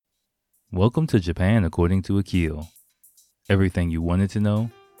Welcome to Japan according to Akil. Everything you wanted to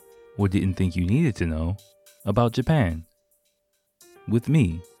know or didn't think you needed to know about Japan. With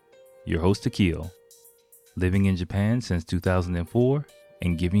me, your host Akil, living in Japan since 2004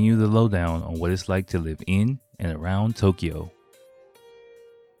 and giving you the lowdown on what it's like to live in and around Tokyo.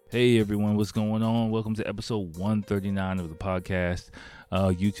 Hey everyone, what's going on? Welcome to episode 139 of the podcast.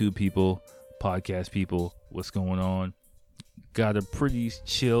 YouTube people, podcast people, what's going on? Got a pretty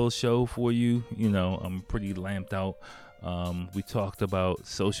chill show for you. I'm pretty lamped out. We talked about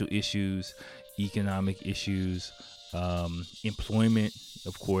social issues, economic issues, employment.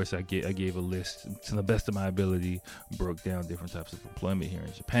 Of course, I gave a list to the best of my ability, broke down different types of employment here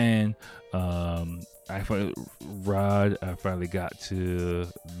in Japan. I finally got to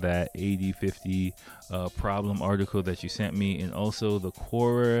that 80/50 problem article that you sent me, and also the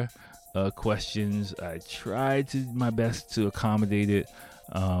Quora questions. I tried my best to accommodate it,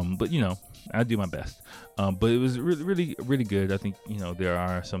 but I do my best. But it was really, really good. I think there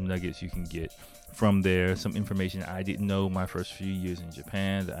are some nuggets you can get from there, some information I didn't know my first few years in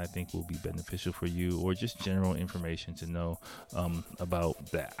Japan that I think will be beneficial for you, or just general information to know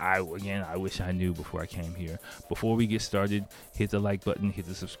about that I wish I knew before I came here. Before we get started, hit the like button, hit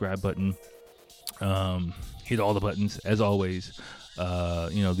the subscribe button, hit all the buttons as always.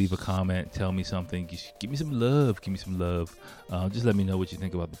 Leave a comment, tell me something, give me some love. Just let me know what you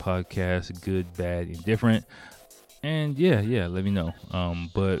think about the podcast, good, bad, indifferent, and let me know.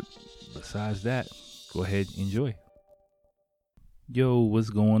 But besides that, go ahead, enjoy. Yo, what's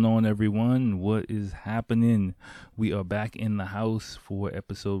going on, everyone? What is happening? We are back in the house for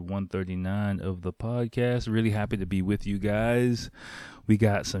episode 139 of the podcast. Really happy to be with you guys. We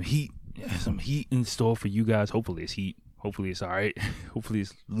got some heat in store for you guys. Hopefully it's heat. Hopefully it's all right. Hopefully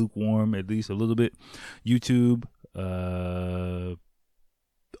it's lukewarm, at least a little bit. YouTube,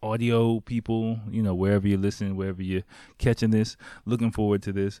 audio people, wherever you're listening, wherever you're catching this, looking forward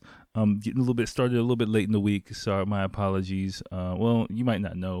to this. Getting a little bit started a little bit late in the week. Sorry, my apologies. Well, you might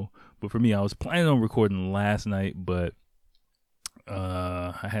not know, but for me, I was planning on recording last night, but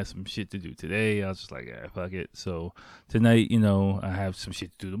I had some shit to do today. I was just like, fuck it. So tonight, I have some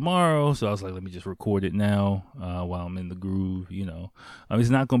shit to do tomorrow. So I was like, let me just record it now while I'm in the groove. It's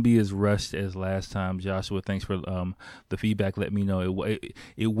not going to be as rushed as last time. Joshua, thanks for the feedback. Let me know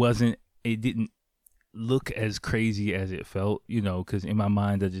it didn't look as crazy as it felt, because in my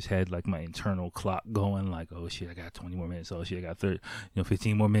mind I just had like my internal clock going, like, oh shit, I got 20 more minutes. Oh shit, I got 30,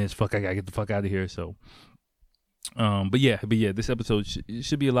 15 more minutes. Fuck, I gotta get the fuck out of here. So. But yeah, this episode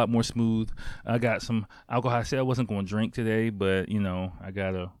should be a lot more smooth. I got some alcohol. I said I wasn't going to drink today, but I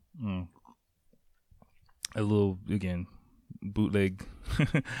got a little, again, bootleg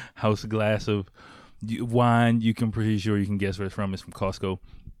house glass of wine. Pretty sure you can guess where it's from. It's from Costco.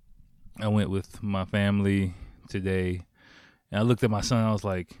 I went with my family today, and I looked at my son. I was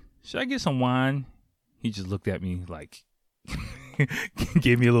like, should I get some wine? He just looked at me like,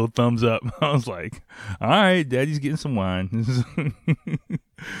 gave me a little thumbs up. I was like, all right, daddy's getting some wine.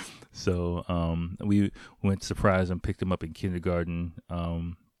 So we went surprise and picked him up in kindergarten.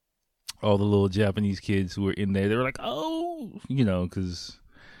 All the little Japanese kids who were in there, they were like, oh, because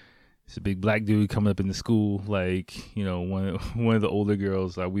it's a big black dude coming up in the school, like, one of the older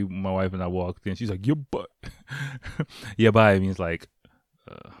girls, my wife and I walked in, she's like, your butt. Yabai means like,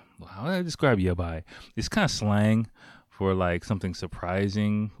 how do I describe yabai? It's kind of slang for like something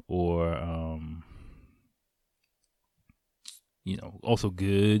surprising, or also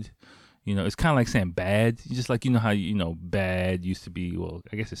good. It's kind of like saying bad. Just like how bad used to be, well,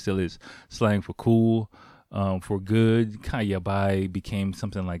 I guess it still is slang for cool. For good, kind of yabai became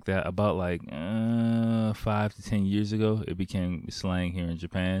something like that about like 5 to 10 years ago. It became slang here in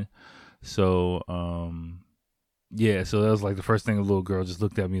Japan. So so that was like the first thing. A little girl just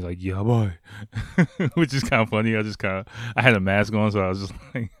looked at me like, yeah, boy, which is kind of funny. I had a mask on, so I was just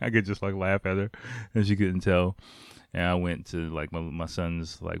like, I could just like laugh at her, and she couldn't tell. And I went to like my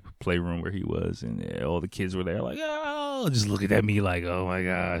son's like playroom where he was, and all the kids were there, like, oh, just looking at me like, oh my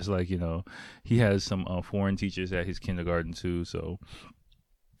gosh, like he has some foreign teachers at his kindergarten too, so.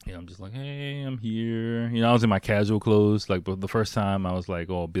 I'm just like, hey, I'm here. I was in my casual clothes. Like, but the first time I was like,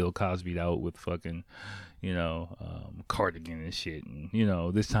 all Bill Cosby'd out with fucking, cardigan and shit. And,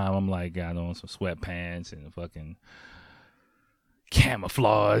 this time I'm like, got on some sweatpants and fucking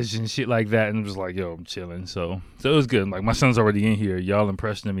camouflage and shit like that, and I'm just like, yo, I'm chilling. So it was good. Like, my son's already in here. Y'all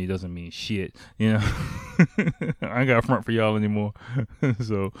impressioning me doesn't mean shit, I ain't got front for y'all anymore.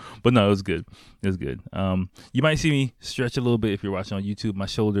 So, but no, it was good. You might see me stretch a little bit if you're watching on YouTube. My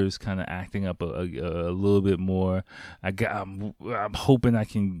shoulders kind of acting up a little bit more. I'm hoping I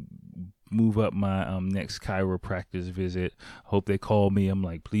can move up my next chiropractor's visit. Hope they call me. I'm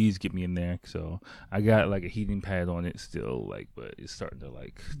like, please get me in there. So I got like a heating pad on it still, like, but it's starting to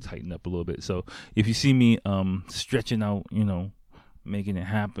like tighten up a little bit. So if you see me stretching out, making it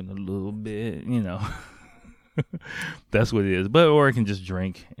happen a little bit, that's what it is. But or I can just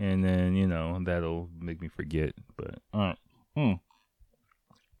drink and then that'll make me forget. But all right.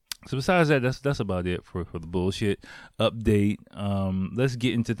 So besides that, that's about it for the bullshit update. Let's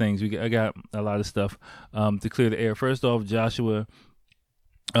get into things. I got a lot of stuff to clear the air. First off, Joshua,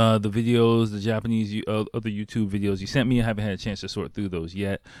 the videos, the Japanese other YouTube videos you sent me, I haven't had a chance to sort through those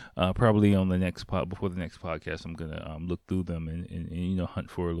yet. Probably on the next before the next podcast, I'm gonna look through them and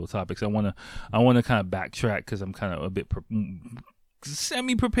hunt for little topics. I wanna kind of backtrack because I'm kind of a bit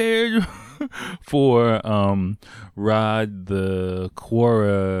semi-prepared for Rod, the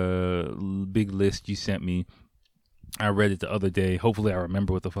Quora big list you sent me. I read it the other day. Hopefully I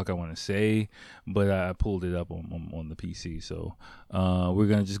remember what the fuck I want to say, but I pulled it up on the PC. So we're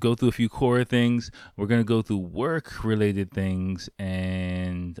going to just go through a few Quora things. We're going to go through work-related things,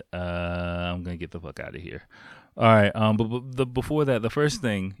 and I'm going to get the fuck out of here. All right, but before that, the first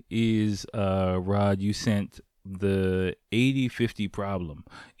thing is, Rod, you sent the 80-50 problem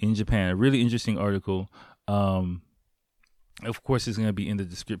in Japan, a really interesting article. Of course, it's going to be in the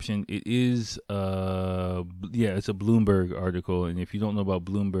description. It is, it's a Bloomberg article, and if you don't know about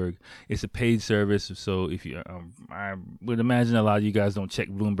Bloomberg, it's a paid service. So if you, I would imagine a lot of you guys don't check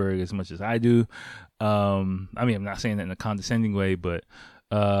Bloomberg as much as I do. I'm not saying that in a condescending way, but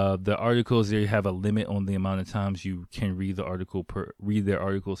the articles, they have a limit on the amount of times you can read their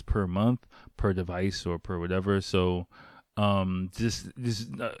articles per month, per device, or per whatever. So this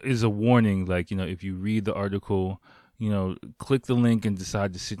is a warning. Like, if you read the article, click the link and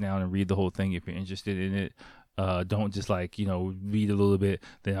decide to sit down and read the whole thing if you're interested in it. Don't just read a little bit,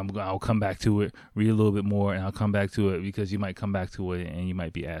 then I'll come back to it, read a little bit more, and I'll come back to it, because you might come back to it and you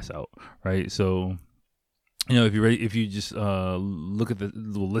might be ass out, right? So, if you're ready, if you just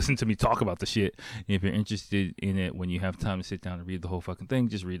listen to me talk about the shit, and if you're interested in it, when you have time to sit down and read the whole fucking thing,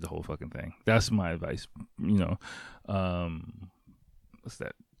 just read the whole fucking thing. That's my advice. What's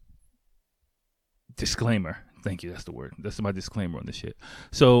that? Disclaimer. Thank you. That's the word. That's my disclaimer on this shit.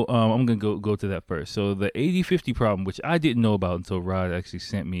 So I'm going to go to that first. So the 80-50 problem, which I didn't know about until Rod actually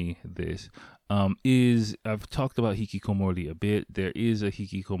sent me this, is, I've talked about Hikikomori a bit. There is a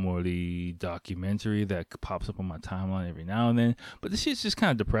Hikikomori documentary that pops up on my timeline every now and then, but this shit's just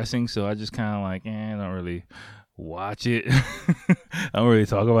kind of depressing, so I just kind of I don't really watch it. I don't really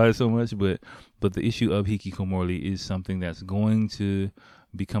talk about it so much, but the issue of Hikikomori is something that's going to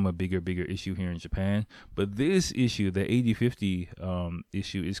become a bigger issue here in Japan. But this issue, the 80-50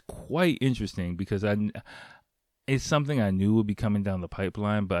 issue, is quite interesting, because it's something I knew would be coming down the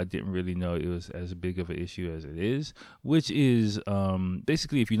pipeline, but I didn't really know it was as big of an issue as it is, which is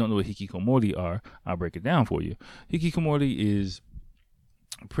basically, if you don't know what hikikomori are, I'll break it down for you. Hikikomori is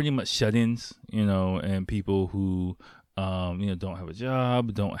pretty much shut-ins, and people who don't have a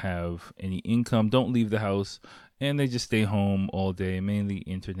job, don't have any income, don't leave the house, and they just stay home all day, mainly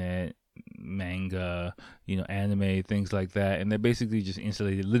internet, manga, anime, things like that, and they're basically just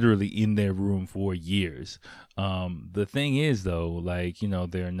insulated literally in their room for years. The thing is, though,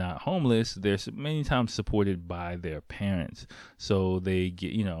 they're not homeless. They're many times supported by their parents, so they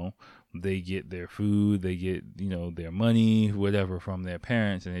get their food, they get their money, whatever, from their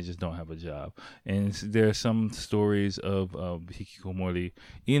parents, and they just don't have a job. And there are some stories of hikikomori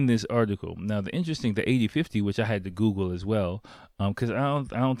in this article. Now, the 80-50, which I had to Google as well, because I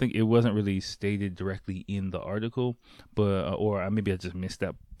don't think it wasn't really stated directly in the article, but or maybe I just missed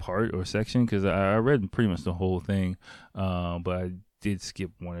that part or section, because I read pretty much the whole thing, but I did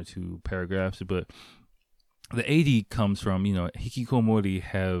skip one or two paragraphs. But the 80 comes from hikikomori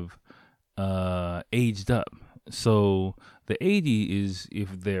have aged up. So the 80 is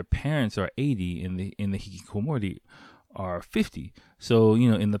if their parents are 80 and the hikikomori are 50. So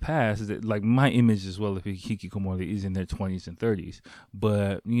in the past, my image as well of hikikomori is in their 20s and 30s,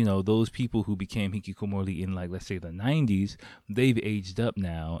 but those people who became hikikomori in let's say the 90s, they've aged up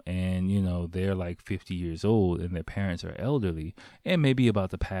now, and they're 50 years old, and their parents are elderly and maybe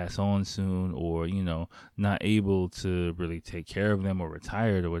about to pass on soon, or not able to really take care of them, or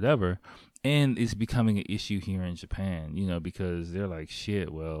retired, or whatever. And it's becoming an issue here in Japan, because they're like,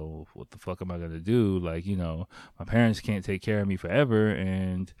 shit, well, what the fuck am I going to do? My parents can't take care of me forever.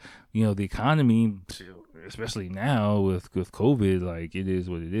 And, the economy, especially now with COVID, it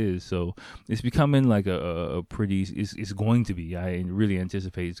is what it is. So it's becoming a pretty, it's going to be, I really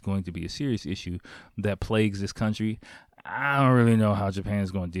anticipate it's going to be a serious issue that plagues this country. I don't really know how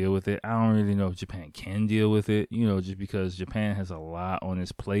Japan's going to deal with it. I don't really know if Japan can deal with it, just because Japan has a lot on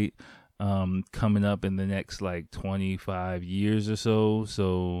its plate coming up in the next like 25 years or so.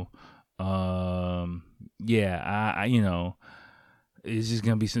 So, yeah, it's just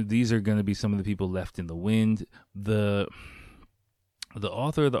going to be these are going to be some of the people left in the wind. The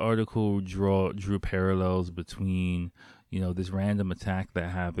author of the article drew parallels between this random attack that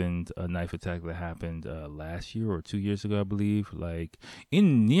happened, a knife attack that happened last year or 2 years ago, I believe, like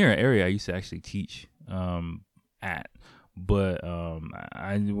in near an area I used to actually teach at. But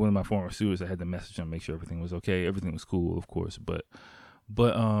one of my former students, I had to message him, make sure everything was okay. Everything was cool, of course, but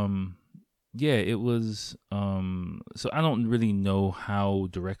yeah, it was. So I don't really know how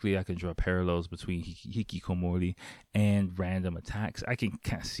directly I can draw parallels between hikikomori and random attacks. I can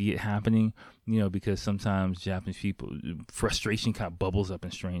kind of see it happening, because sometimes Japanese people, frustration kind of bubbles up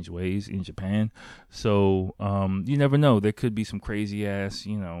in strange ways in Japan. So you never know. There could be some crazy ass,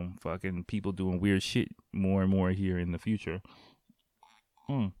 fucking people doing weird shit more and more here in the future.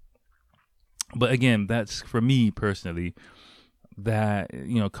 But again, that's for me personally. That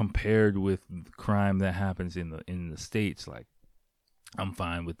compared with crime that happens in the States, like I'm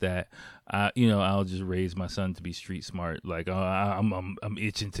fine with that. I'll just raise my son to be street smart. Like I'm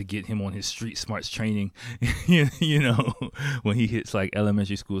itching to get him on his street smarts training. When he hits like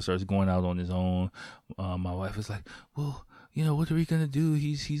elementary school, starts going out on his own. My wife was like, well, what are we gonna do?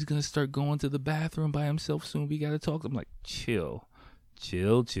 He's gonna start going to the bathroom by himself soon. We gotta talk. I'm like, chill.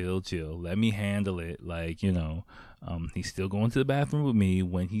 Let me handle it. Like, he's still going to the bathroom with me.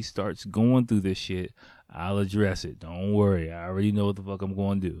 When he starts going through this shit, I'll address it. Don't worry. I already know what the fuck I'm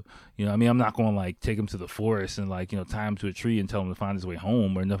going to do. I'm not going to like take him to the forest and like, tie him to a tree and tell him to find his way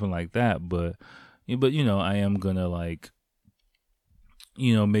home or nothing like that. But I am going to like,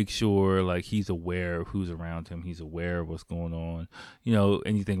 make sure like he's aware of who's around him. He's aware of what's going on.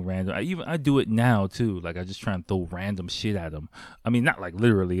 Anything random. I do it now too. Like I just try and throw random shit at him. I mean, not like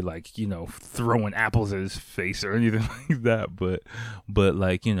literally like, throwing apples at his face or anything like that. But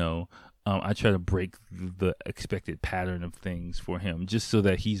like, I try to break the expected pattern of things for him just so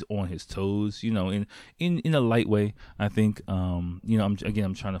that he's on his toes, in a light way. I think, I'm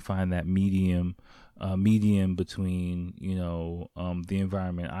trying to find that medium between the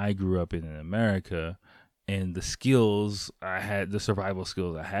environment I grew up in America and the skills I had, the survival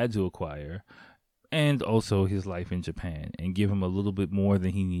skills I had to acquire, and also his life in Japan, and give him a little bit more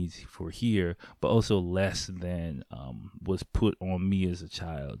than he needs for here, but also less than was put on me as a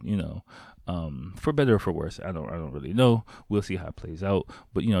child. For better or for worse, I don't really know. We'll see how it plays out.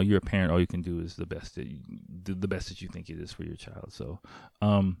 But you're a parent. All you can do is the best that you think it is for your child. So.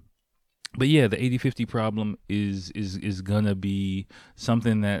 But yeah, the 80-50 problem is gonna be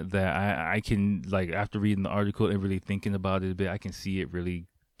something that I can, like, after reading the article and really thinking about it a bit, I can see it really,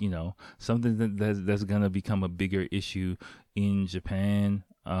 something that's gonna become a bigger issue in Japan,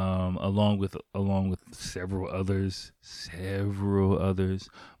 along with several others.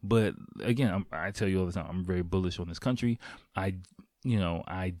 But again, I tell you all the time, I'm very bullish on this country.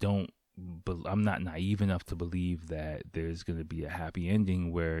 But I'm not naive enough to believe that there's going to be a happy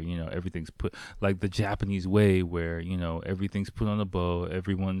ending where, everything's put like the Japanese way where, everything's put on a bow,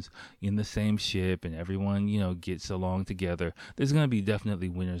 everyone's in the same ship and everyone, gets along together. There's going to be definitely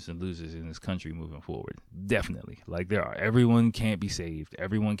winners and losers in this country moving forward. Definitely. Like everyone can't be saved.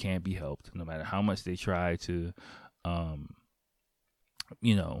 Everyone can't be helped no matter how much they try to,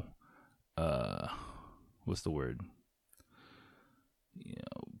 what's the word?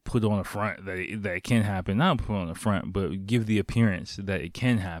 Put on a front that it can happen. Not put on the front, but give the appearance that it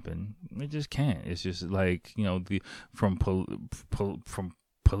can happen. It just can't. It's just like from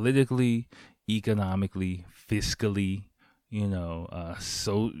politically, economically, fiscally,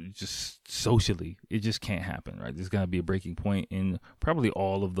 so just socially, it just can't happen, right? There's got to be a breaking point in probably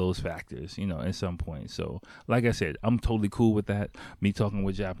all of those factors, at some point. So like I said, I'm totally cool with that. Me talking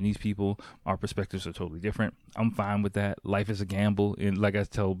with Japanese people, our perspectives are totally different. I'm fine with that. Life is a gamble. And like I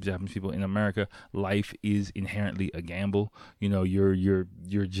tell Japanese people in America, life is inherently a gamble.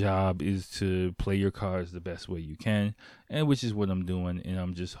 Your job is to play your cards the best way you can, and which is what I'm doing. And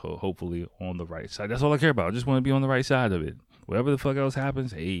I'm just hopefully on the right side. That's all I care about. I just want to be on the right side of it. Whatever the fuck else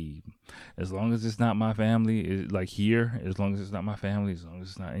happens, hey, as long as it's not my family, as long as it's not my family, as long as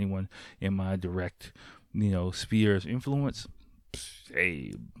it's not anyone in my direct, sphere of influence,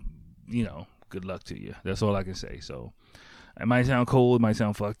 hey, good luck to you. That's all I can say. So it might sound cold, it might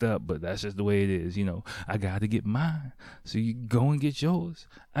sound fucked up, but that's just the way it is. I got to get mine, so you go and get yours.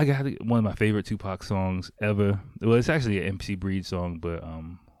 One of my favorite Tupac songs ever. Well, it's actually an MC Breed song, but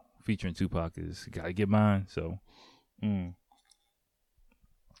featuring Tupac is "Gotta Get Mine." So Mm.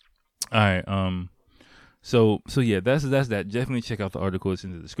 All right. So yeah, that's that. Definitely check out the article. It's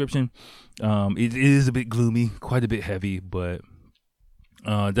in the description. It is a bit gloomy, quite a bit heavy, but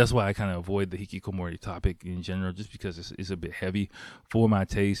that's why I kind of avoid the hikikomori topic in general, just because it's a bit heavy for my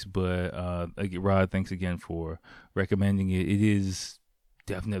taste. But Rod, thanks again for recommending it. It is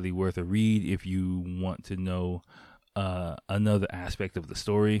definitely worth a read if you want to know another aspect of the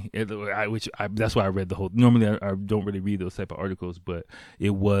story. That's why I read the whole. Normally, I don't really read those type of articles, but it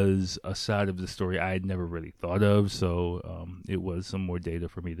was a side of the story I had never really thought of. So it was some more data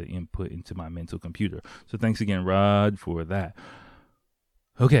for me to input into my mental computer. So thanks again, Rod, for that.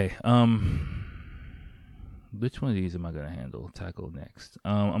 Okay. Which one of these am I gonna tackle next?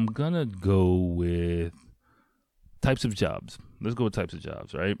 I'm gonna go with types of jobs. Let's go with types of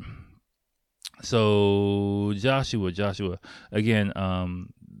jobs, right? So Joshua, again,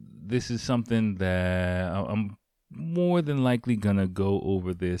 this is something that I'm more than likely gonna go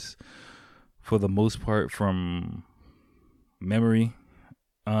over this for the most part from memory.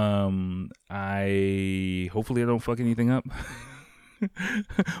 Hopefully I don't fuck anything up.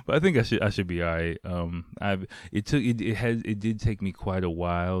 But I think I should be all right. It did take me quite a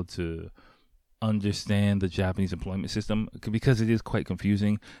while to understand the Japanese employment system because it is quite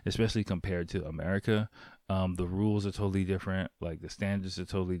confusing, especially compared to America. The rules are totally different. Like the standards are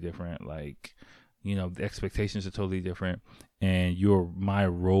totally different. Like, the expectations are totally different. And my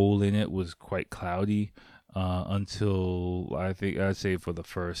role in it was quite cloudy until I think I'd say for the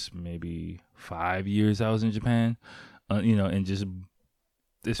first maybe 5 years I was in Japan. And just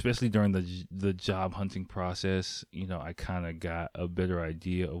especially during the job hunting process, I kind of got a better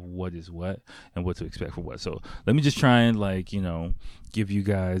idea of what is what and what to expect for what. So let me just try and give you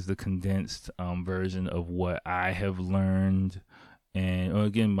guys the condensed version of what I have learned. And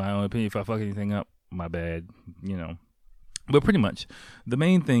again, my own opinion, if I fuck anything up, my bad, But pretty much, the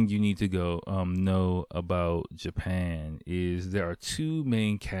main thing you need to know about Japan is there are two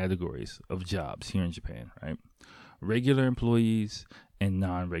main categories of jobs here in Japan, right? Regular employees and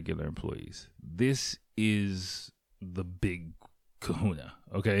non-regular employees. This is the big kahuna,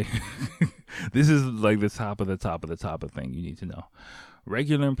 okay? This is like the top of the top of the top of thing you need to know.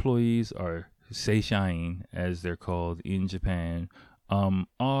 Regular employees are seishain, as they're called in Japan,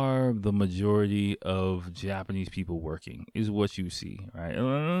 are the majority of Japanese people working, is what you see, right?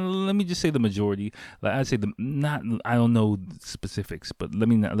 Let me just say the majority. Like I'd say I don't know specifics, but let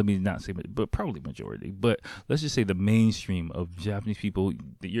me not say, but probably majority. But let's just say the mainstream of Japanese people,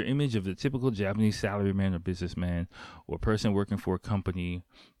 your image of the typical Japanese salaryman or businessman or person working for a company,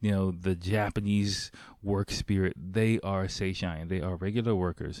 the Japanese work spirit, they are seishain. They are regular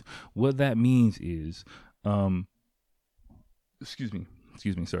workers. What that means is, excuse me,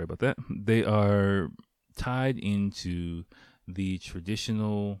 sorry about that. They are tied into the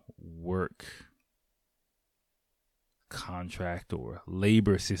traditional work contract or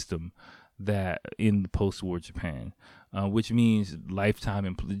labor system that in the post-war Japan, which means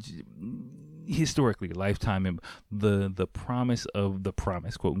historically lifetime, the promise,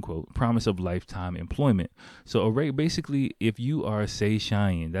 quote unquote, promise of lifetime employment. So basically, if you are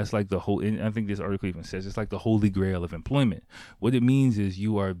seishain, that's like the whole, and I think this article even says it's like the holy grail of employment. What it means is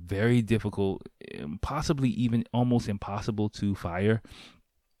you are very difficult, possibly even almost impossible to fire,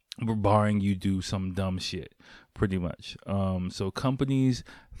 barring you do some dumb shit, pretty much. So companies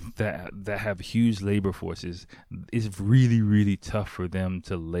that have huge labor forces, it's really, really tough for them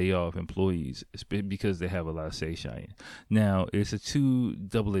to lay off employees because they have a lot of seishain. Now, it's a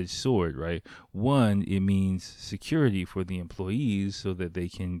double-edged sword, right? One, it means security for the employees so that they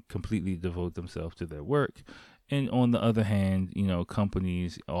can completely devote themselves to their work. And on the other hand,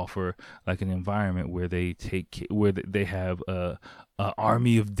 companies offer like an environment where they have a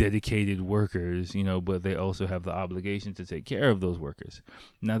army of dedicated workers, but they also have the obligation to take care of those workers.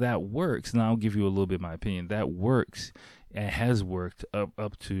 Now that works, and I'll give you a little bit of my opinion. That works and has worked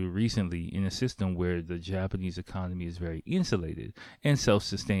up to recently in a system where the Japanese economy is very insulated and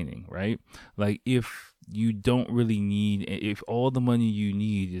self-sustaining, right? Like if you don't really need, if all the money you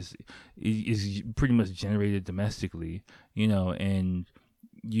need is pretty much generated domestically, and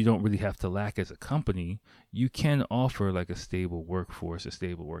you don't really have to lack as a company, you can offer like a stable workforce, a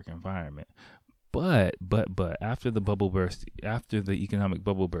stable work environment. But after the economic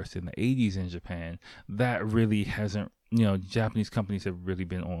bubble burst in the 80s in Japan, that really hasn't, Japanese companies have really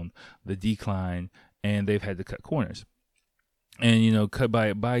been on the decline and they've had to cut corners. And cut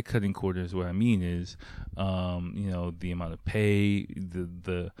by cutting corners, what I mean is, the amount of pay,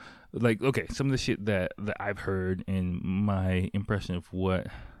 some of the shit that I've heard, and my impression of what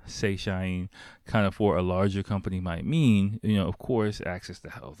Seishain kind of for a larger company might mean, of course, access to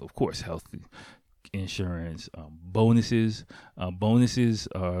health, of course, health insurance, bonuses. Bonuses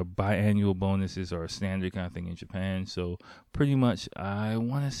are biannual bonuses are a standard kind of thing in Japan. So pretty much, I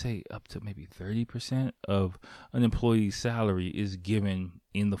want to say up to maybe 30% of an employee's salary is given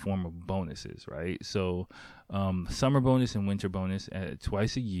in the form of bonuses, right? So summer bonus and winter bonus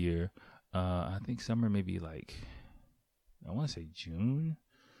twice a year. I think summer maybe like, I want to say June,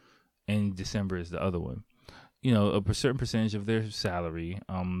 and December is the other one. A certain percentage of their salary,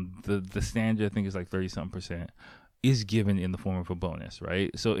 the standard I think is like 30-something%, is given in the form of a bonus,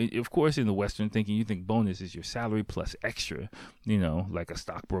 right? So of course, in the Western thinking, you think bonus is your salary plus extra, like a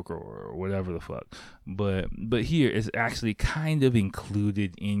stockbroker or whatever the fuck. But here it's actually kind of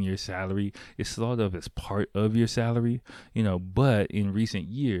included in your salary. It's thought of as part of your salary, but in recent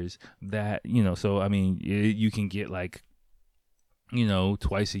years that, so I mean, you can get like,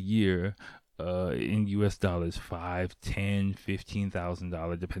 twice a year, in US dollars, $5, $10,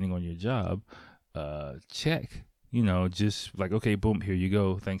 $15,000, depending on your job, check. Just like, okay, boom, here you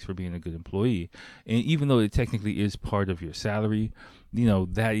go. Thanks for being a good employee. And even though it technically is part of your salary,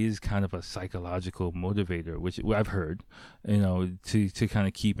 that is kind of a psychological motivator, which I've heard, to kind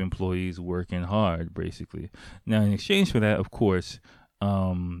of keep employees working hard, basically. Now, in exchange for that, of course,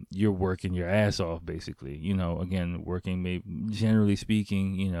 you're working your ass off, basically, again, working, generally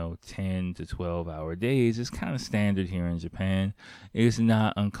speaking, 10 to 12 hour days is kind of standard here in Japan. It's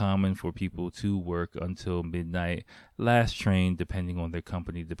not uncommon for people to work until midnight, last train, depending on their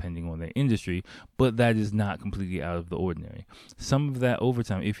company, depending on their industry, but that is not completely out of the ordinary. Some of that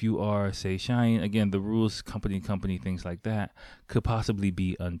overtime, if you are, say, Shine, again, the rules, company, things like that, could possibly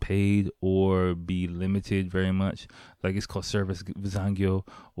be unpaid or be limited very much. Like, it's called service zangyo,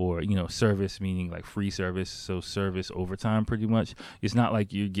 or service meaning like free service, so service overtime. Pretty much, it's not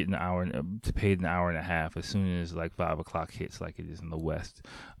like you're getting paid an hour and a half as soon as like 5 o'clock hits, like it is in the West.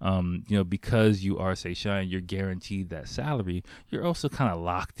 Because you are, say, Shine, you're guaranteed that salary. You're also kind of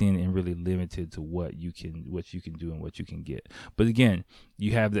locked in and really limited to what you can do and what you can get. But again,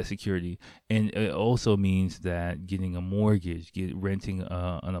 you have that security, and it also means that getting a mortgage, renting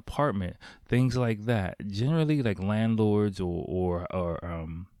an apartment, things like that. Generally, like landlords or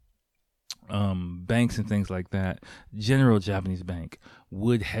banks and things like that, general Japanese bank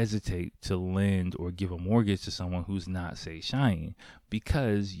would hesitate to lend or give a mortgage to someone who's not, say, Shine,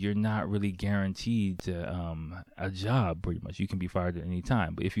 because you're not really guaranteed to a job. Pretty much, you can be fired at any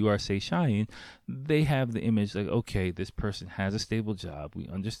time. But if you are, say, Shine, they have the image like, okay, this person has a stable job. We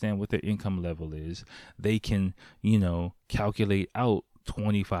understand what their income level is. They can, calculate out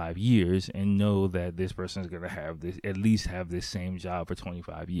 25 years and know that this person is going to have this, at least have this same job for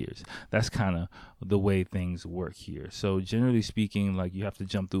 25 years. That's kind of the way things work here. So generally speaking, like, you have to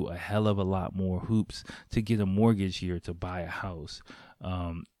jump through a hell of a lot more hoops to get a mortgage here to buy a house.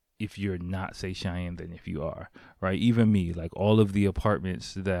 If you're not, say, Cheyenne, than if you are, right? Even me, like, all of the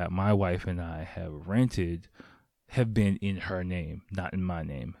apartments that my wife and I have rented have been in her name, not in my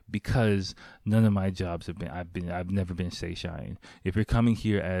name, because none of my jobs have been, I've never been, say, Cheyenne. If you're coming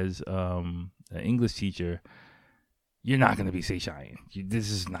here as an English teacher, you're not going to be, say, Cheyenne.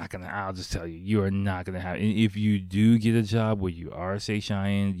 This is not going to, I'll just tell you, you are not going to have, and if you do get a job where you are, say,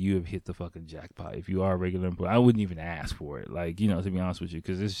 Cheyenne, you have hit the fucking jackpot. If you are a regular employee, I wouldn't even ask for it, like, to be honest with you,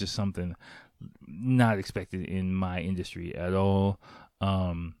 because it's just something not expected in my industry at all.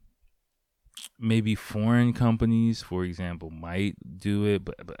 Maybe foreign companies, for example, might do it,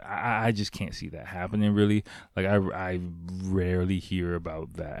 but I just can't see that happening, really. Like, I rarely hear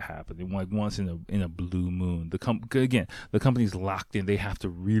about that happening. Like, once in a blue moon. The company's locked in. They have to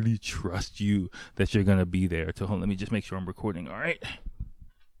really trust you that you're gonna be there. Let me just make sure I'm recording. All right.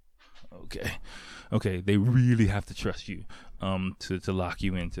 Okay. They really have to trust you to lock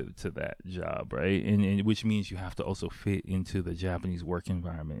you into that job, right? And which means you have to also fit into the Japanese work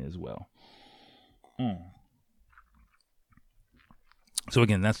environment as well. So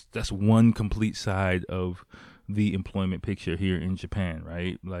again, that's one complete side of the employment picture here in Japan,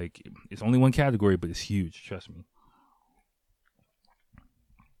 right? Like, it's only one category, but it's huge, trust me.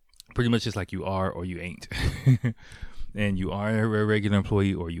 Pretty much it's like you are or you ain't. And you are a regular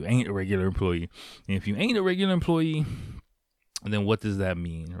employee or you ain't a regular employee. And if you ain't a regular employee, then what does that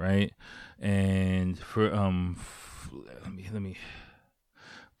mean, right? And for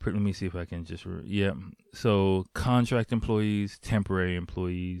let me see if I can just so contract employees, temporary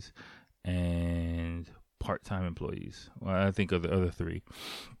employees, and part-time employees. Well, I think of the other three.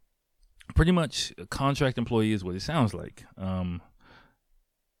 Pretty much, contract employee is what it sounds like.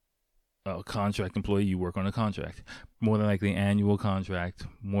 a contract employee, you work on a contract. More than likely annual contract,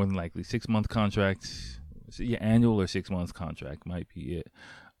 more than likely 6-month contract. So yeah, annual or 6 months contract might be it.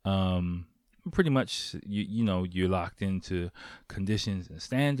 Pretty much you're locked into conditions and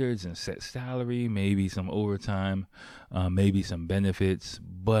standards and set salary, maybe some overtime, maybe some benefits,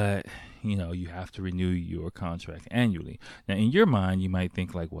 but you have to renew your contract annually. Now in your mind you might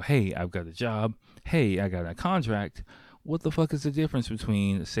think like, well, hey, I've got a job, hey, I got a contract. What the fuck is the difference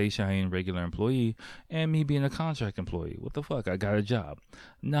between, say, Cheyenne regular employee and me being a contract employee? What the fuck? I got a job.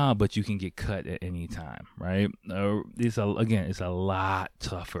 Nah, but you can get cut at any time, right? It's a lot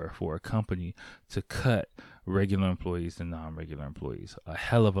tougher for a company to cut regular employees than non-regular employees. A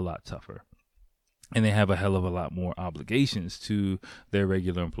hell of a lot tougher. And they have a hell of a lot more obligations to their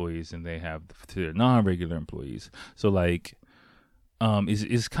regular employees than they have to their non-regular employees. So like,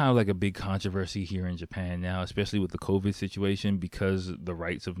 is kind of like a big controversy here in Japan now, especially with the COVID situation, because the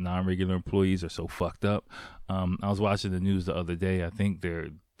rights of non-regular employees are so fucked up. I was watching the news the other day. I think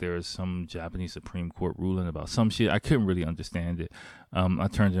there's some Japanese Supreme Court ruling about some shit. I couldn't really understand it. I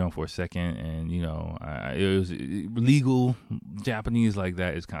turned it on for a second, and it was legal Japanese like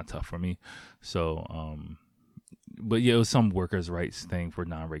that is kind of tough for me. So but yeah, it was some workers' rights thing for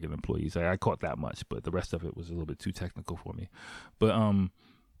non-regular employees. I caught that much, but the rest of it was a little bit too technical for me. But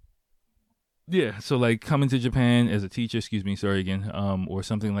yeah, so like coming to Japan as a teacher, or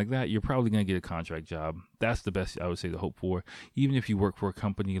something like that, you're probably gonna get a contract job. That's the best I would say to hope for. Even if you work for a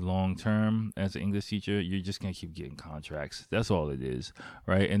company long term as an English teacher, you're just gonna keep getting contracts. That's all it is,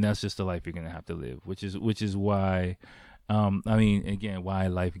 right? And that's just the life you're gonna have to live, which is why. Again, why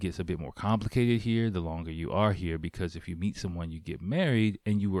life gets a bit more complicated here the longer you are here, because if you meet someone, you get married,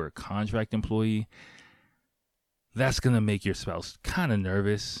 and you were a contract employee, that's going to make your spouse kind of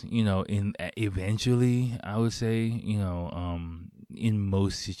nervous, eventually, I would say, in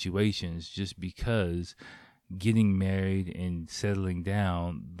most situations, just because getting married and settling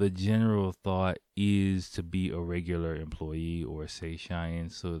down, the general thought is to be a regular employee or say Cheyenne,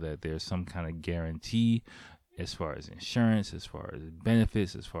 so that there's some kind of guarantee as far as insurance, as far as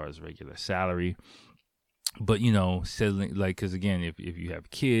benefits, as far as regular salary. But settling, like, because again, if you have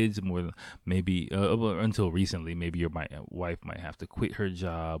kids, more than maybe until recently, maybe your wife might have to quit her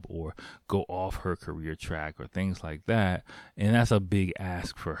job or go off her career track or things like that, and that's a big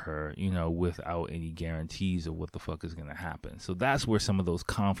ask for her, without any guarantees of what the fuck is gonna happen. So that's where some of those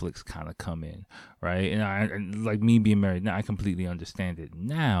conflicts kind of come in, right? And like me being married now, I completely understand it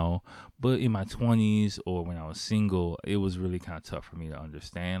now, but in my 20s or when I was single, it was really kind of tough for me to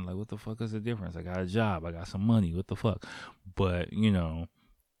understand, like, what the fuck is the difference? I got a job, I got some money, what the fuck? But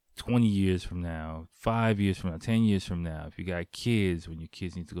 20 years from now, 5 years from now, 10 years from now, if you got kids, when your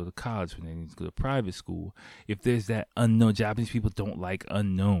kids need to go to college, when they need to go to private school, if there's that unknown, Japanese people don't like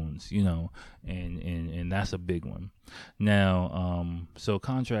unknowns, and that's a big one. Now, so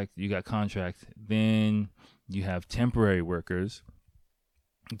contract, you got contract, then you have temporary workers.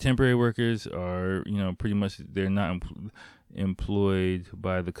 Temporary workers are, pretty much, they're not employed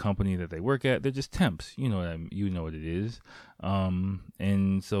by the company that they work at. They're just temps. You know what it is.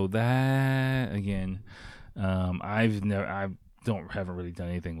 And so that, again, I haven't really done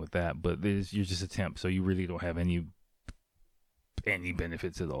anything with that, but you're just a temp, so you really don't have any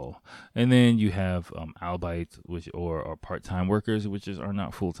benefits at all. And then you have Arbeit, which are part-time workers, which are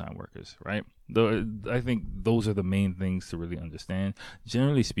not full-time workers, right? Though I think those are the main things to really understand.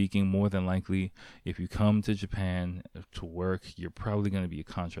 Generally speaking, more than likely, if you come to Japan to work, you're probably going to be a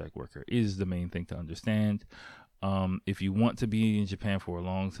contract worker, is the main thing to understand. If you want to be in Japan for a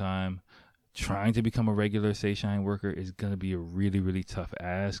long time, trying to become a regular Seishin worker is going to be a really, really tough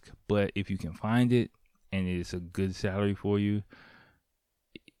ask. But if you can find it and it's a good salary for you,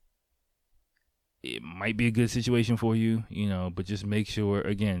 it might be a good situation for you, but just make sure,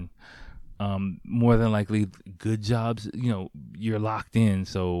 again, more than likely, good jobs, you're locked in.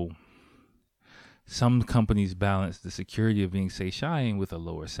 So some companies balance the security of being Seishin with a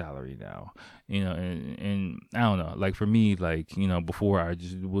lower salary now, and I don't know, like for me, like, before I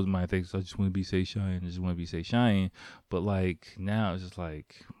just was my thing, so I just want to be Seishin, but like now it's just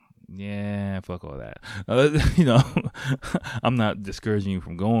like, yeah, fuck all that. I'm not discouraging you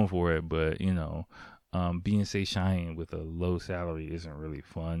from going for it, but being Seishin with a low salary isn't really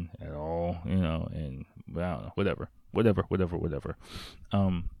fun at all, and I don't know, whatever.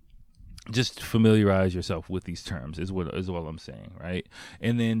 Just familiarize yourself with these terms is what I'm saying, right?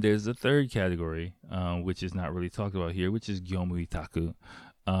 And then there's the third category, which is not really talked about here, which is Gyomu Itaku,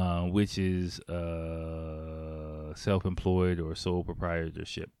 which is self-employed or sole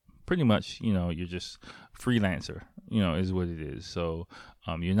proprietorship pretty much, you're just freelancer, is what it is. So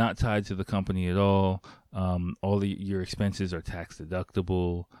you're not tied to the company at all. Your expenses are tax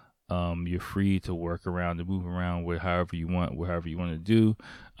deductible. You're free to work around and move around however you want to do.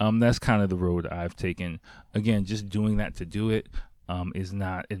 That's kind of the road I've taken. Again, just doing that to do it is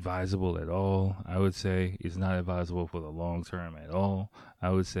not advisable at all. I would say it's not advisable for the long term at all. I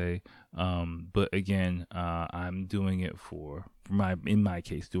would say, but again, I'm doing it in my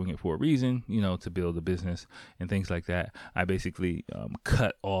case, doing it for a reason, to build a business and things like that. I basically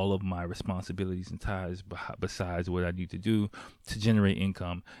cut all of my responsibilities and ties besides what I need to do to generate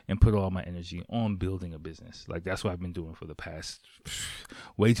income and put all my energy on building a business. Like that's what I've been doing for the past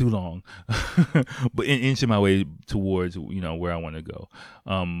way too long, but inching my way towards, where I want to go.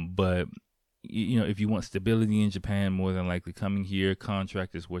 But if you want stability in Japan, more than likely coming here,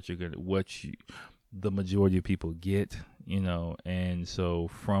 contract is the majority of people get, and so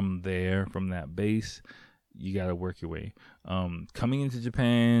from that base, you got to work your way. Coming into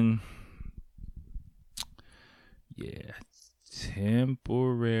Japan, yeah,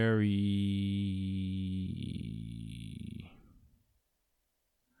 temporary.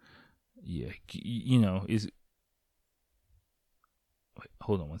 Yeah, is. Wait,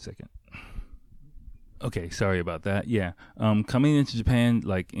 hold on one second. Okay, sorry about that. Yeah, coming into Japan,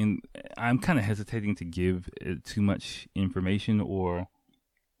 I'm kind of hesitating to give too much information or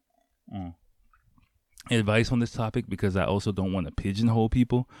advice on this topic because I also don't want to pigeonhole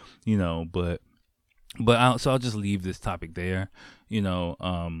people, But I'll just leave this topic there.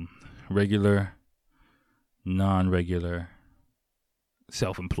 Regular, non-regular,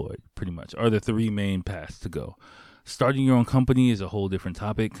 self-employed, pretty much are the three main paths to go. Starting your own company is a whole different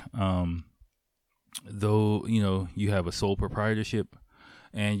topic. Though, you have a sole proprietorship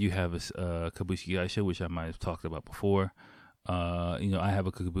and you have a Kabushiki Gaisha, which I might have talked about before. I have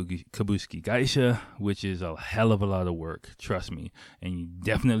a Kabushiki Gaisha, which is a hell of a lot of work, trust me. And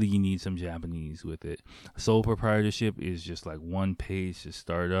you need some Japanese with it. Sole proprietorship is just like one page to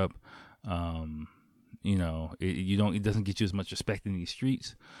start up. It doesn't get you as much respect in these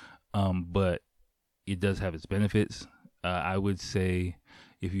streets, but it does have its benefits. I would say,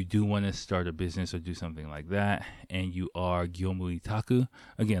 if you do want to start a business or do something like that, and you are Gyomu Itaku,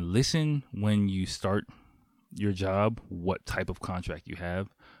 again, listen when you start your job, what type of contract you have.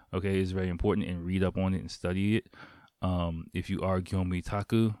 Okay, it's very important, and read up on it and study it. If you are Gyomu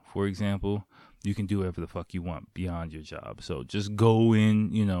Itaku, for example, you can do whatever the fuck you want beyond your job. So just go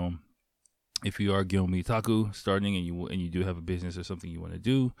in, if you are Gyomu Itaku starting and you do have a business or something you want to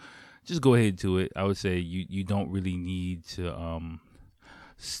do, just go ahead to it. I would say you don't really need to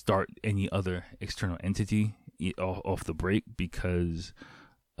start any other external entity off the break because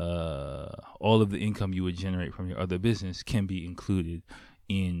all of the income you would generate from your other business can be included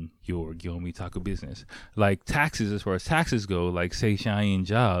in your Gyomu Itaku business. Like taxes, as far as taxes go, like say Shine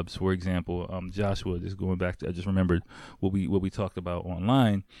Jobs, for example, Joshua, just going back to, I just remembered what we talked about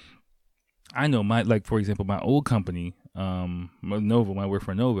online. I know for example, my old company, Nova, when I worked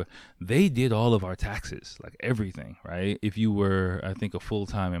for Nova, they did all of our taxes, like everything, right? If you were, I think, a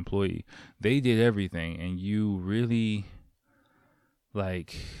full-time employee, they did everything, and you really, I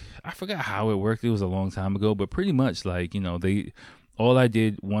forgot how it worked. It was a long time ago, but pretty much, all I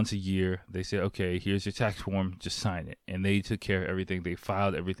did once a year, they said, okay, here's your tax form, just sign it. And they took care of everything. They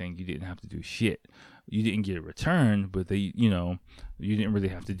filed everything. You didn't have to do shit. You didn't get a return, but you didn't really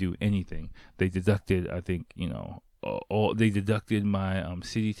have to do anything. They deducted, I think, they deducted my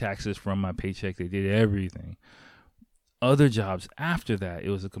city taxes from my paycheck. They did everything. Other jobs after that, it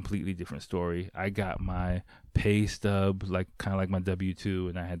was a completely different story. I got my pay stub, kind of like my W-2,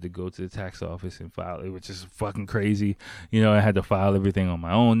 and I had to go to the tax office and file it, which is fucking crazy. I had to file everything on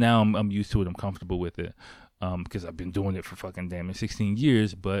my own. Now I'm used to it. I'm comfortable with it because I've been doing it for fucking damn it 16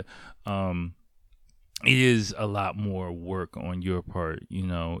 years. But it is a lot more work on your part,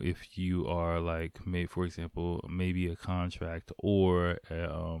 if you are for example, maybe a contract or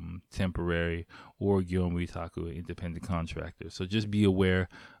a, temporary or Gyomu Itaku, independent contractor. So just be aware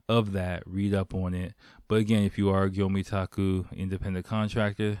of that, read up on it. But again, if you are a Gyomu Itaku, independent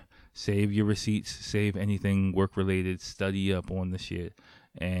contractor, save your receipts, save anything work related, study up on the shit.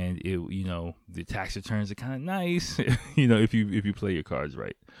 And the tax returns are kind of nice, if you play your cards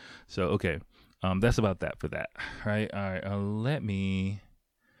right. So, okay. That's about that for that, right? All right, let me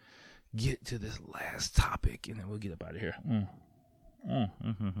get to this last topic, and then we'll get up out of here.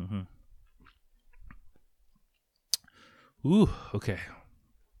 Ooh, okay.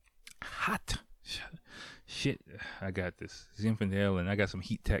 Hot. Shit, I got this Zinfandel, and I got some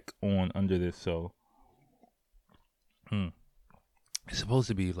heat tech on under this, so. It's supposed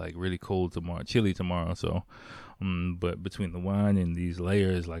to be like really cold tomorrow, chilly tomorrow. So, but between the wine and these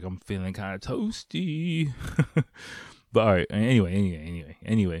layers, like I'm feeling kind of toasty. But all right.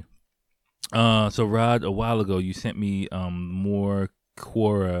 Anyway. So Rod, a while ago, you sent me more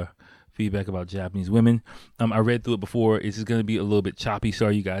Quora feedback about Japanese women. I read through it before. It's just gonna be a little bit choppy.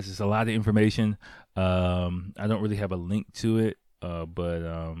 Sorry, you guys. It's a lot of information. I don't really have a link to it.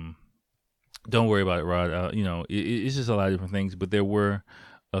 But don't worry about it, Rod. It's just a lot of different things. But there were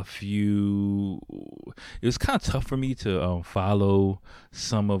a few. It was kind of tough for me to follow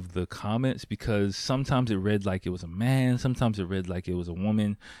some of the comments because sometimes it read like it was a man, sometimes it read like it was a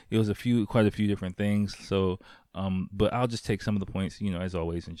woman. It was quite a few different things. So, but I'll just take some of the points, as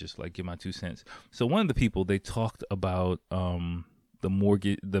always, and just like give my 2 cents. So one of the people, they talked about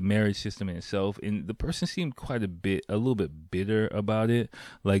the marriage system in itself, and the person seemed a little bit bitter about it.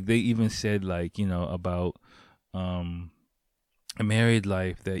 Like they even said like, about a married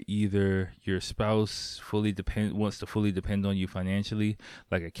life, that either your spouse wants to fully depend on you financially,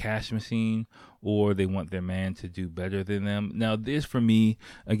 like a cash machine, or they want their man to do better than them. Now, this for me,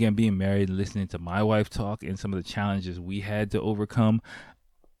 again, being married, listening to my wife talk and some of the challenges we had to overcome,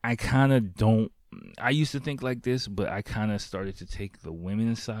 I kind of don't. I used to think like this, but I kind of started to take the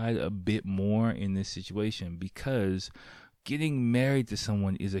women's side a bit more in this situation, because getting married to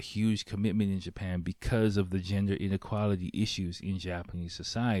someone is a huge commitment in Japan because of the gender inequality issues in Japanese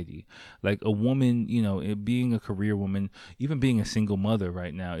society. Like a woman, being a career woman, even being a single mother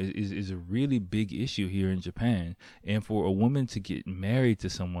right now is a really big issue here in Japan. And for a woman to get married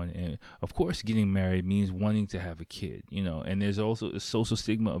to someone, and of course getting married means wanting to have a kid, and there's also a social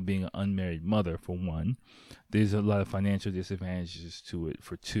stigma of being an unmarried mother, for one. There's a lot of financial disadvantages to it,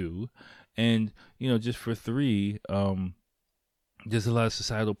 for two. And, just for three, there's a lot of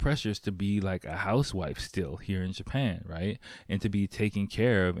societal pressures to be like a housewife still here in Japan, right? And to be taken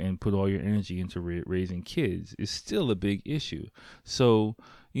care of and put all your energy into raising kids is still a big issue. So,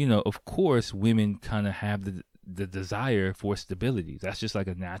 of course, women kind of have the desire for stability. That's just like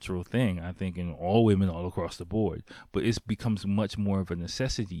a natural thing, I think, in all women all across the board. But it becomes much more of a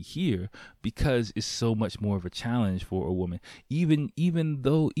necessity here because it's so much more of a challenge for a woman. Even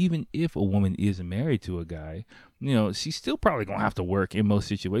if a woman is married to a guy, she's still probably gonna have to work in most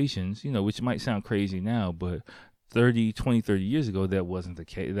situations, which might sound crazy now, but 30 years ago, that wasn't the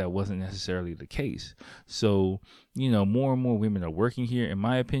case. That wasn't necessarily the case. So, more and more women are working here. In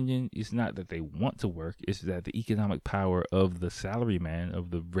my opinion, it's not that they want to work. It's that the economic power of the salaryman,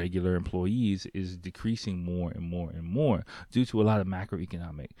 of the regular employees, is decreasing more and more and more due to a lot of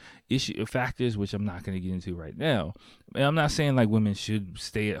macroeconomic factors, which I'm not going to get into right now. And I'm not saying like women should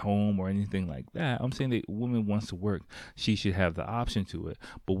stay at home or anything like that. I'm saying that women wants to work, she should have the option to it.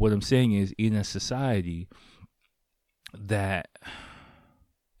 But what I'm saying is, in a society that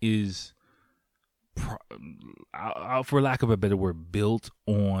is, for lack of a better word, built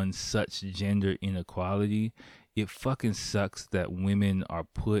on such gender inequality, it fucking sucks that women are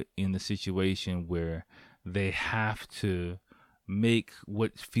put in the situation where they have to make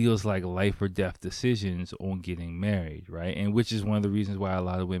what feels like life or death decisions on getting married, right? And which is one of the reasons why a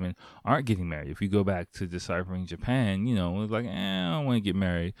lot of women aren't getting married. If you go back to Deciphering Japan, it's like, I don't want to get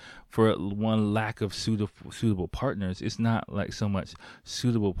married. For one, lack of suitable partners. It's not like so much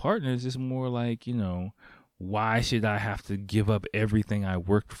suitable partners. It's more like, why should I have to give up everything I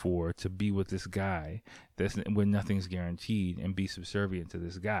worked for to be with this guy when nothing's guaranteed, and be subservient to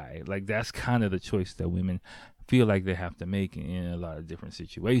this guy? Like, that's kind of the choice that women feel like they have to make in a lot of different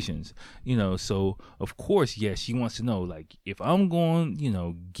situations. So of course, yes, she wants to know, like, if I'm going,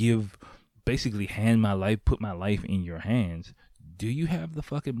 put my life in your hands, do you have the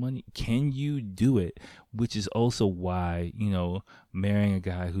fucking money? Can you do it? Which is also why, marrying a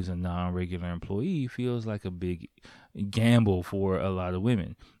guy who's a non-regular employee feels like a big gamble for a lot of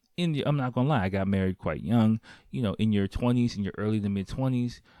women. I'm not gonna lie, I got married quite young. In your 20s, in your early to mid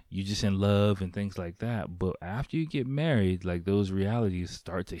 20s, you're just in love and things like that. But after you get married, like, those realities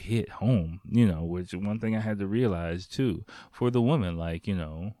start to hit home. Which one thing I had to realize too for the woman, like,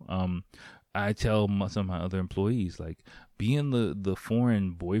 I tell some of my other employees, like, being the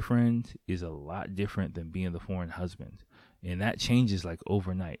foreign boyfriend is a lot different than being the foreign husband, and that changes like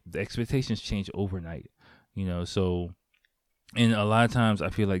overnight. The expectations change overnight. So. And a lot of times I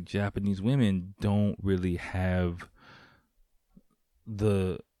feel like Japanese women don't really have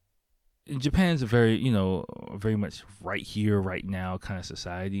Japan's a very, very much right here, right now kind of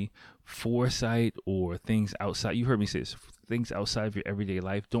society. Foresight or things outside, you heard me say this, things outside of your everyday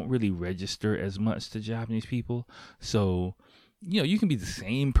life don't really register as much to Japanese people. So, you can be the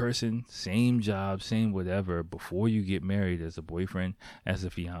same person, same job, same whatever before you get married, as a boyfriend, as a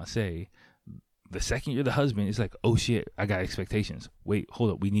fiance. The second you're the husband, it's like, oh shit, I got expectations. Wait,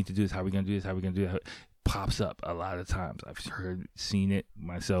 hold up, we need to do this. How are we gonna do this? How are we gonna do that? Pops up a lot of times. I've seen it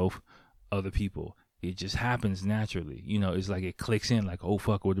myself, other people. It just happens naturally. It's like it clicks in, like, oh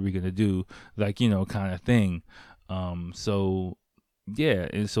fuck, what are we gonna do? Like, kind of thing. So yeah,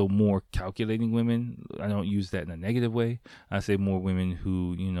 and so more calculating women, I don't use that in a negative way. I say more women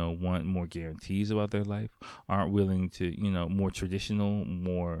who, want more guarantees about their life, aren't willing to, more traditional,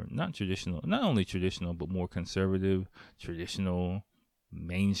 not only traditional, but more conservative, traditional,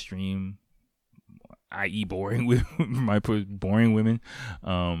 mainstream, i.e. boring women, boring women.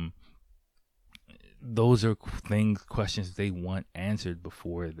 Those are questions they want answered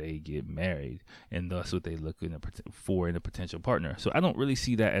before they get married, and thus what they look for in a potential partner. So I don't really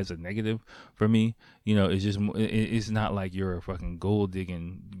see that as a negative for me. It's just, it's not like you're a fucking gold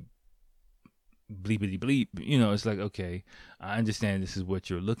digging bleepity bleep. It's like, okay, I understand this is what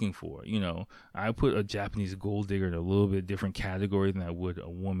you're looking for. I put a Japanese gold digger in a little bit different category than I would a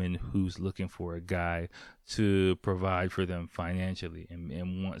woman who's looking for a guy to provide for them financially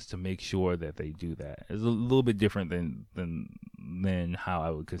and wants to make sure that they do that. It's a little bit different than how I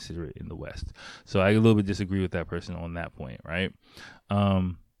would consider it in the West. So I a little bit disagree with that person on that point, right?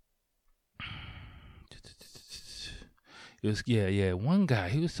 It was one guy,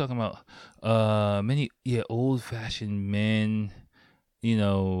 he was talking about many old fashioned men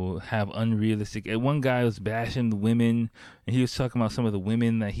have unrealistic, and one guy was bashing the women, and he was talking about some of the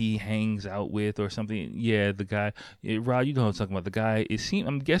women that he hangs out with or something. The guy, Rod, you know what I'm talking about. The guy,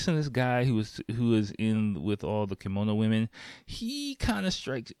 I'm guessing this guy who is in with all the kimono women, he kind of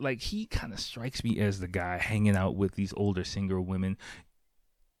strikes me as the guy hanging out with these older single women.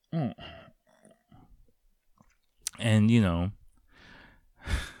 And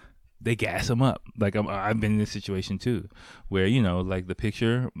they gas him up. Like, I've been in this situation too, where like the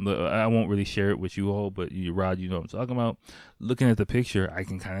picture, I won't really share it with you all, but Rod, you know what I'm talking about. Looking at the picture, I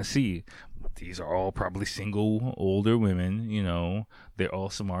can kind of see these are all probably single older women. They're all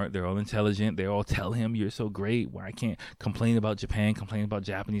smart, they're all intelligent, they all tell him, you're so great, why I can't complain about Japan, complain about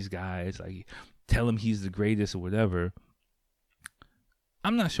Japanese guys, like tell him he's the greatest or whatever.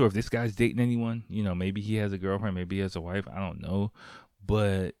 I'm not sure if this guy's dating anyone. Maybe he has a girlfriend, maybe he has a wife, I don't know.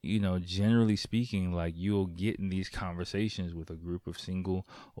 But, generally speaking, like, you'll get in these conversations with a group of single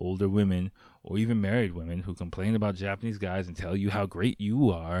older women or even married women who complain about Japanese guys and tell you how great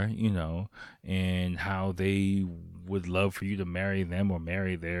you are, and how they would love for you to marry them or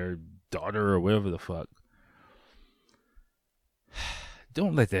marry their daughter or whatever the fuck.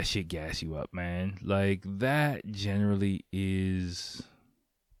 Don't let that shit gas you up, man. Like, that generally is,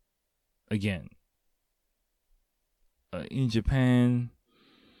 again, in Japan,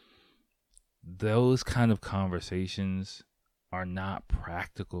 those kind of conversations are not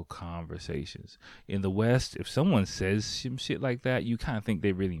practical conversations. In the West, if someone says some shit like that, you kind of think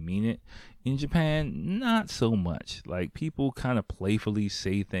they really mean it. In Japan, not so much. Like, people kind of playfully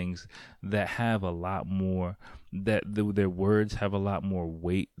say things that have a lot more, that their words have a lot more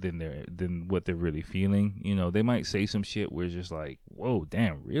weight than what they're really feeling. They might say some shit where it's just like, whoa,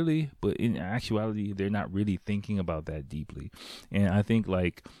 damn, really? But in actuality, they're not really thinking about that deeply. And I think,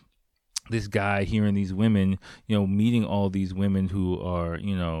 like, this guy hearing these women, meeting all these women who are,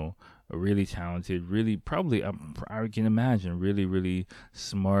 really talented, really probably, I can imagine, really, really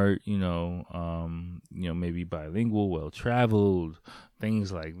smart, maybe bilingual, well-traveled,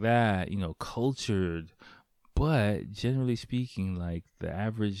 things like that, cultured. But generally speaking, like, the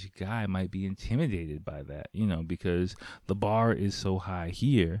average guy might be intimidated by that, because the bar is so high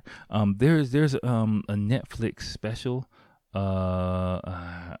here. There's a Netflix special,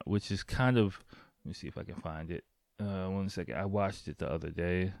 which is kind of, let me see if I can find it. 1 second. I watched it the other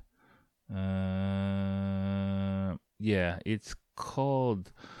day. It's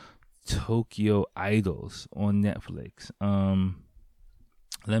called Tokyo Idols on Netflix.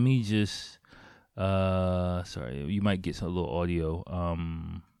 Let me just, sorry, you might get some little audio.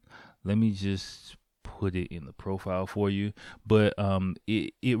 Let me just put it in the profile for you. But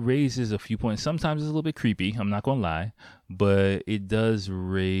it raises a few points. Sometimes it's a little bit creepy, I'm not gonna lie, but it does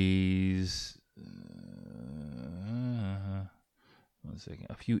raise 1 second,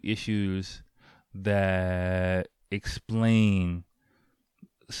 a few issues that explain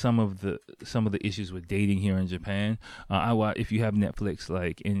some of the issues with dating here in Japan. If you have Netflix,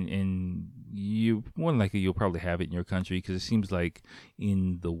 like, and you more than likely you'll probably have it in your country, because it seems like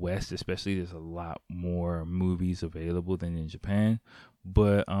in the West, especially, there's a lot more movies available than in Japan.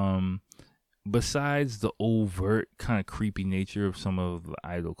 But besides the overt kind of creepy nature of some of the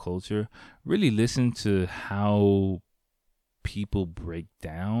idol culture, really listen to how people break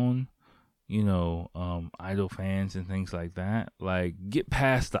down, idol fans and things like that. Like, get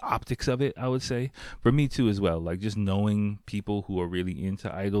past the optics of it, I would say. For me too as well. Like, just knowing people who are really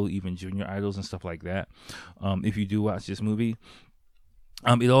into idol, even junior idols and stuff like that. If you do watch this movie,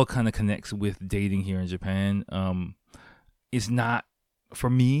 it all kind of connects with dating here in Japan. It's not, for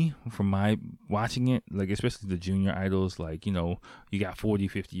me, from my watching it, like, especially the junior idols, like, you got 40,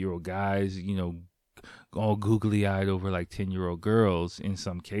 50-year-old guys, all googly eyed over like 10-year-old girls in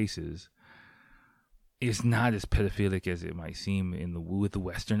some cases. It's not as pedophilic as it might seem with the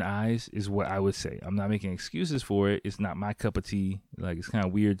Western eyes, is what I would say. I'm not making excuses for it. It's not my cup of tea. Like, it's kind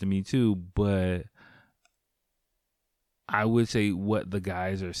of weird to me too, but I would say what the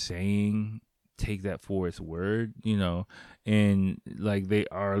guys are saying, take that for its word, and like, they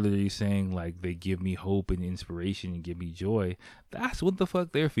are literally saying, like, they give me hope and inspiration and give me joy. That's what the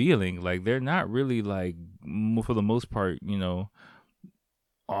fuck they're feeling. Like, they're not really, like, for the most part,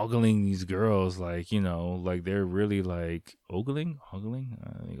 ogling these girls, like, like, they're really like ogling,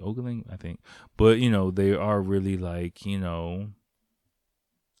 I think, but they are really like,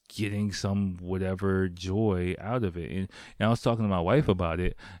 getting some whatever joy out of it. And I was talking to my wife about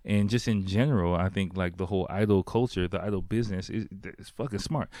it, and just in general, I think, like, the whole idol culture, the idol business is fucking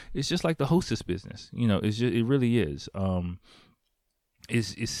smart. It's just like the hostess business, it really is.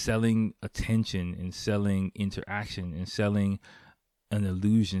 Is selling attention and selling interaction and selling an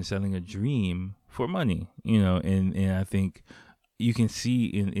illusion, selling a dream for money, and I think you can see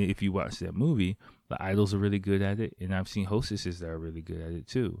if you watch that movie, the idols are really good at it, and I've seen hostesses that are really good at it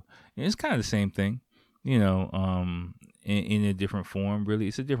too. And it's kind of the same thing, in a different form. Really,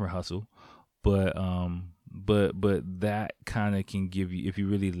 it's a different hustle, but that kind of can give you, if you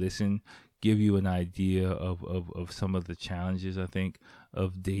really listen, give you an idea of some of the challenges, I think,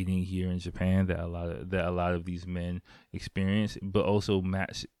 of dating here in Japan that a lot of these men experience, but also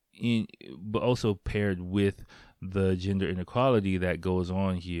paired with the gender inequality that goes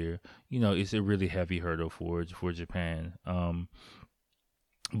on here. It's a really heavy hurdle for Japan.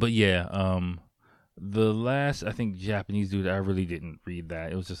 But yeah, the last, I think, Japanese dude, I really didn't read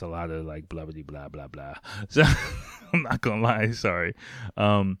that. It was just a lot of like blah blah blah blah blah. So I'm not gonna lie, sorry.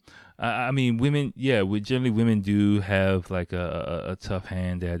 I mean, women, yeah, generally women do have like a tough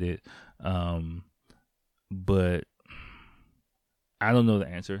hand at it, but I don't know the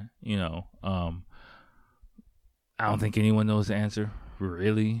answer. I don't think anyone knows the answer,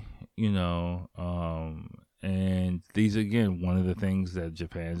 really. And these, again, one of the things that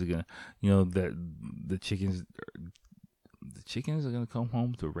Japan's gonna, that the chickens are gonna come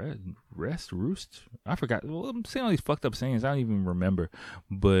home to roost. I forgot. Well, I'm saying all these fucked up sayings. I don't even remember,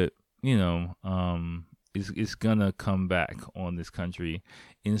 but it's gonna come back on this country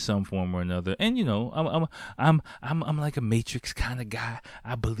in some form or another. And I'm like a Matrix kind of guy.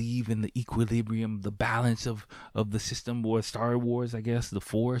 I believe in the equilibrium, the balance of the system. Or Star Wars, I guess, the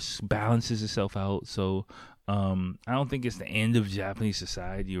Force balances itself out. So I don't think it's the end of Japanese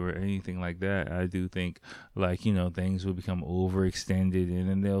society or anything like that. I do think, like, things will become overextended and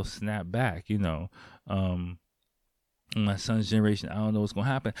then they'll snap back. My son's generation, I don't know what's gonna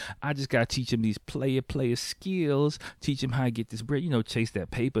happen. I just gotta teach him these player skills. Teach him how to get this bread. Chase that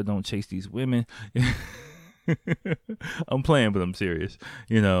paper. Don't chase these women. I'm playing, but I'm serious.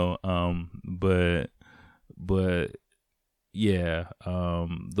 But yeah,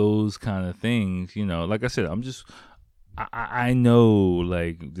 those kind of things. Like I said, I know,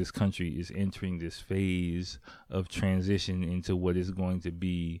 like, this country is entering this phase of transition into what is going to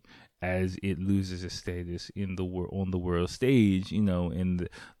be, as it loses its status on the world stage, and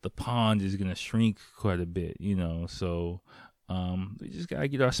the pond is gonna shrink quite a bit, So we just gotta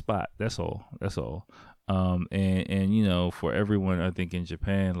get our spot. That's all. And for everyone, I think, in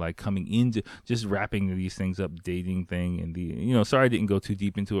Japan, like, coming into just wrapping these things up, dating thing, and sorry I didn't go too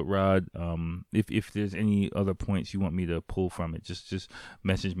deep into it, Rod. If there's any other points you want me to pull from it, just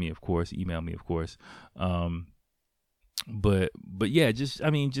message me, of course, email me, of course. But yeah, just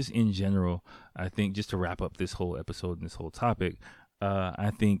in general, I think, just to wrap up this whole episode and this whole topic, I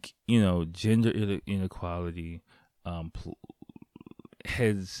think, gender inequality,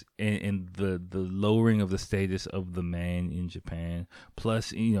 heads and the lowering of the status of the man in Japan,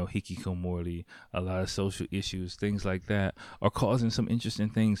 plus hikikomori, a lot of social issues, things like that, are causing some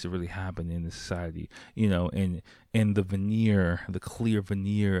interesting things to really happen in the society. And the clear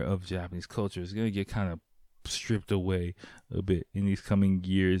veneer of Japanese culture is going to get kind of stripped away a bit in these coming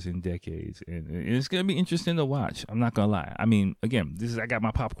years and decades, and it's gonna be interesting to watch. I'm not gonna lie. I mean, again, I got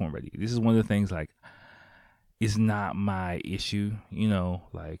my popcorn ready. This is one of the things, like, it's not my issue,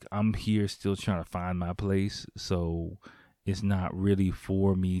 like, I'm here still trying to find my place, so it's not really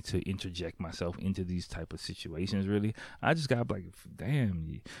for me to interject myself into these type of situations. Really, I just got like,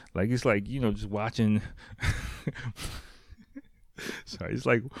 damn, like, it's like, just watching. Sorry, it's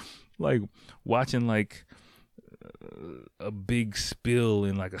like watching, like, a big spill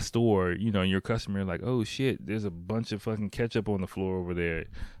in, like, a store, and your customer, like, oh shit, there's a bunch of fucking ketchup on the floor over there.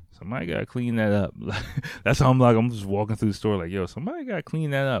 Somebody gotta clean that up. That's how I'm just walking through the store, like, yo, somebody gotta clean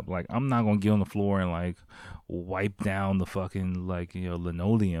that up. Like, I'm not gonna get on the floor and, like, wipe down the fucking, like,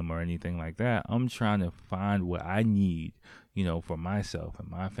 linoleum or anything like that. I'm trying to find what I need, for myself and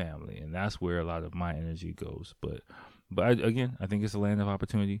my family, and that's where a lot of my energy goes. But again, I think it's a land of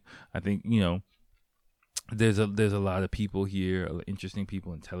opportunity. I think, there's a lot of people here, interesting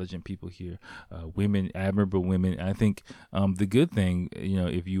people, intelligent people here, women, admirable women. I think the good thing,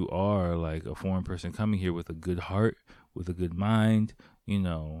 if you are like a foreign person coming here with a good heart, with a good mind,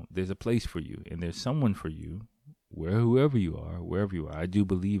 there's a place for you, and there's someone for you, wherever you are. I do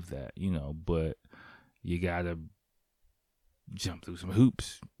believe that, but you gotta jump through some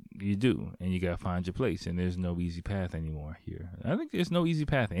hoops. You do, and you gotta find your place, and there's no easy path anymore here. I think there's no easy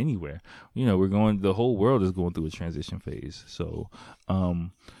path anywhere. The whole world is going through a transition phase, so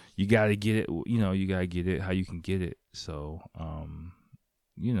you gotta get it. You gotta get it how you can get it. So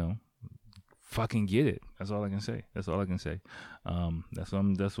fucking get it. That's all I can say. That's what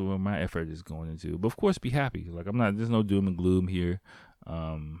my effort is going into. But of course, be happy. Like, there's no doom and gloom here.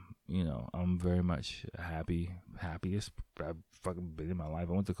 I'm very much happiest I've fucking been in my life.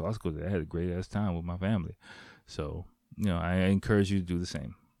 I went to Costco today. I had a great ass time with my family. So, I encourage you to do the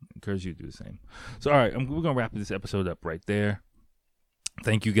same. So, all right, we're going to wrap this episode up right there.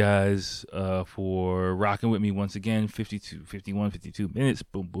 Thank you guys for rocking with me once again. 52 minutes.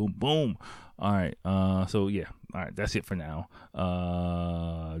 Boom, boom, boom. All right. So, yeah. All right. That's it for now.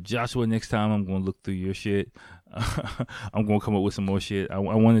 Joshua, next time I'm going to look through your shit. I'm going to come up with some more shit. I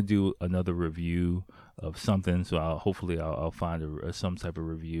want to do another review of something. So I'll find some type of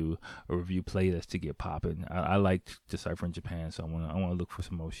review, a review playlist to get popping. I like Deciphering Japan, so I want to look for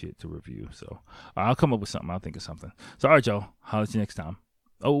some more shit to review. So I'll come up with something. I'll think of something. So, all right, y'all. Holler at you next time.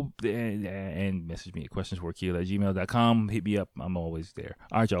 Oh, and message me at questionsforakeel@gmail.com. Hit me up. I'm always there.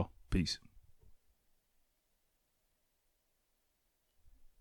 All right, y'all. Peace.